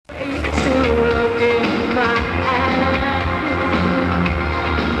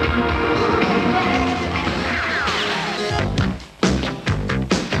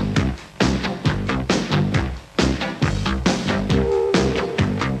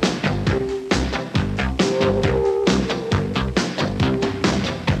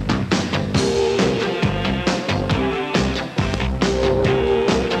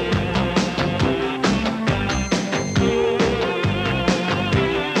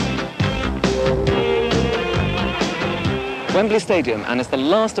Wembley Stadium, and it's the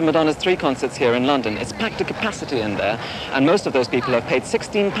last of Madonna's 3 concerts here in London. It's packed to capacity in there, and most of those people have paid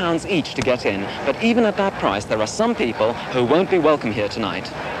 £16 each to get in. But even at that price, there are some people who won't be welcome here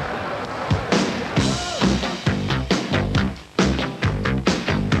tonight.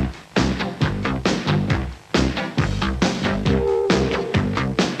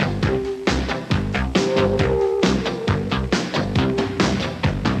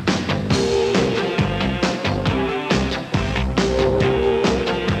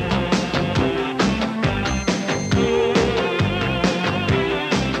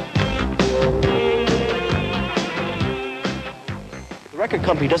 The record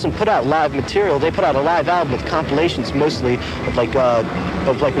company doesn't put out live material. They put out a live album with compilations mostly of like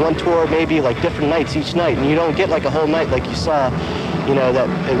one tour, maybe like different nights each night, and you don't get like a whole night like you saw, you know, that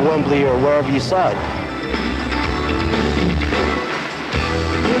at Wembley or wherever you saw it.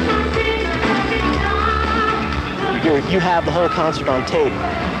 You have the whole concert on tape.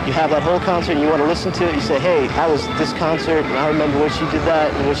 You have that whole concert and you want to listen to it, you say, hey, I was at this concert and I remember when she did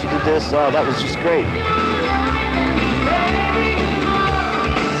that and when she did this. Oh, that was just great.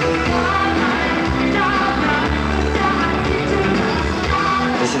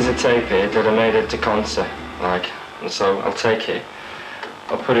 This is a tape here that I made at the concert, like, and so I'll take it,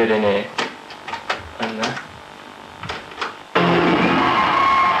 I'll put it in here, and there.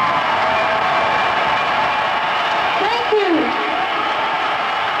 Thank you.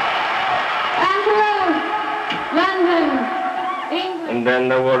 And hello, London, England. And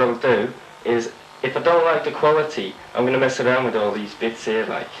then what I'll do is, if I don't like the quality, I'm going to mess around with all these bits here,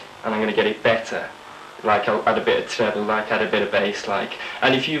 like, and I'm going to get it better. Like, I'll add a bit of treble, like, add a bit of bass, like.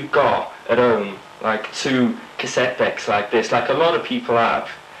 And if you've got, at home, like, 2 cassette decks like this, like a lot of people have,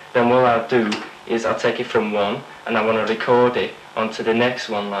 then what I'll do is I'll take it from one, and I want to record it onto the next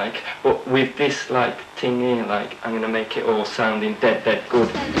one, like. But with this, like, thing here, like, I'm going to make it all sounding dead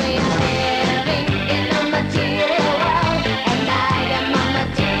good.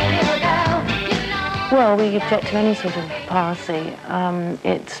 Well, we object to any sort of piracy.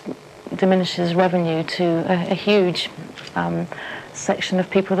 It diminishes revenue to a huge section of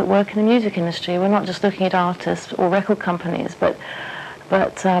people that work in the music industry. We're not just looking at artists or record companies, but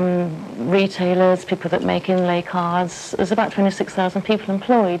retailers, people that make inlay cards. There's about 26,000 people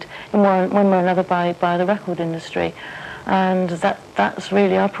employed in one way or another by the record industry, and that's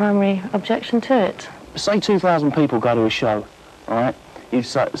really our primary objection to it. Say 2,000 people go to a show, all right? You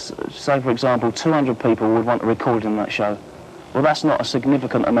say, for example, 200 people would want a recording in that show. Well, that's not a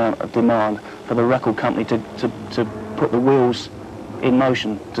significant amount of demand for the record company to put the wheels in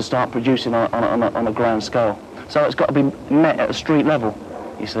motion to start producing on a grand scale. So it's got to be met at a street level,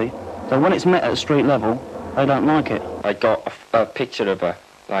 you see. So when it's met at a street level, they don't like it. I got a picture of her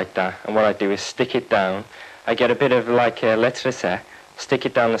like that, and what I do is stick it down. I get a bit of like a lettres, stick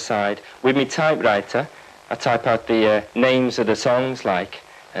it down the side. With my typewriter, I type out the names of the songs, like,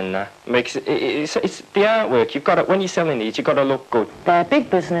 and makes it's the artwork. You've got to, when you're selling these, you've got to look good. They're big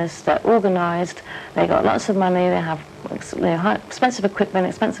business. They're organised. They got lots of money. They have expensive equipment,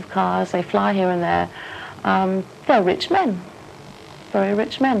 expensive cars. They fly here and there. They're rich men. Very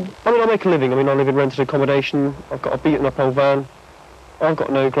rich men. I mean, I make a living. I mean, I live in rented accommodation. I've got a beaten-up old van. I've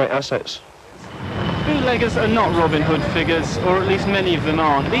got no great assets. Bootleggers are not Robin Hood figures, or at least many of them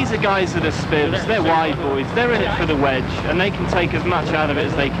aren't. These are guys that are spivs, they're wide boys, they're in it for the wedge, and they can take as much out of it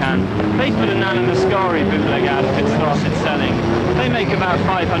as they can. They put a Nana Muscari bootleg out if it started selling. They make about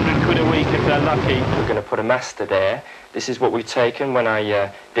 500 quid a week if they're lucky. We're going to put a master there. This is what we've taken when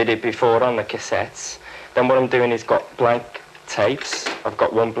I did it before on the cassettes. Then what I'm doing is got blank tapes. I've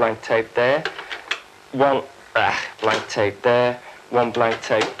got one blank tape there, one blank tape there, one blank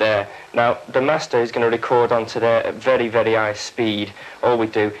tape there. Now, the master is going to record onto there at very, very high speed. All we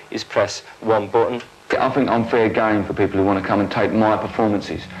do is press one button. I think I'm fair game for people who want to come and take my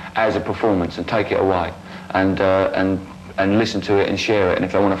performances as a performance and take it away and listen to it and share it, and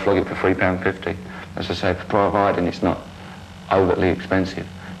if they want to flog it for £3.50, as I say, providing it's not overtly expensive,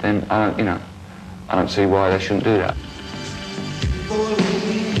 then I don't see why they shouldn't do that.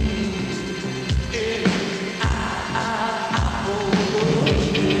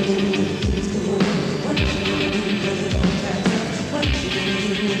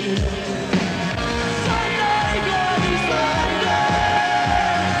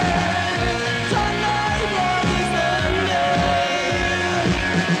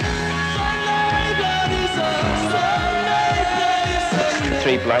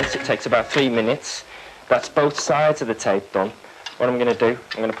 3 blanks. It takes about 3 minutes. That's both sides of the tape done. What I'm going to do,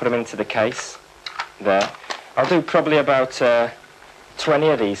 I'm going to put them into the case there. I'll do probably about 20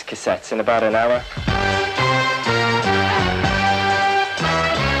 of these cassettes in about an hour.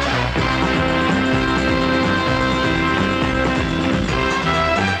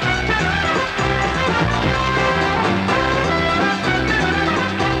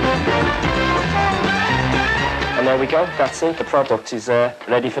 And there we go, that's it. The product is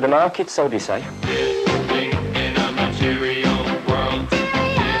ready for the market, so they say.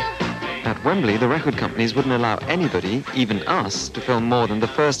 At Wembley, the record companies wouldn't allow anybody, even us, to film more than the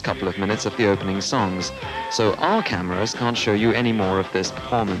first couple of minutes of the opening songs. So our cameras can't show you any more of this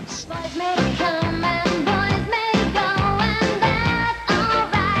performance.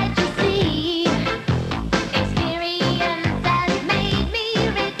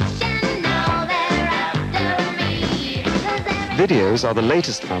 Videos are the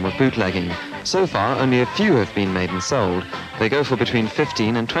latest form of bootlegging. So far, only a few have been made and sold. They go for between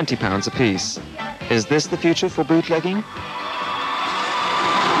 £15 and £20 a piece. Is this the future for bootlegging?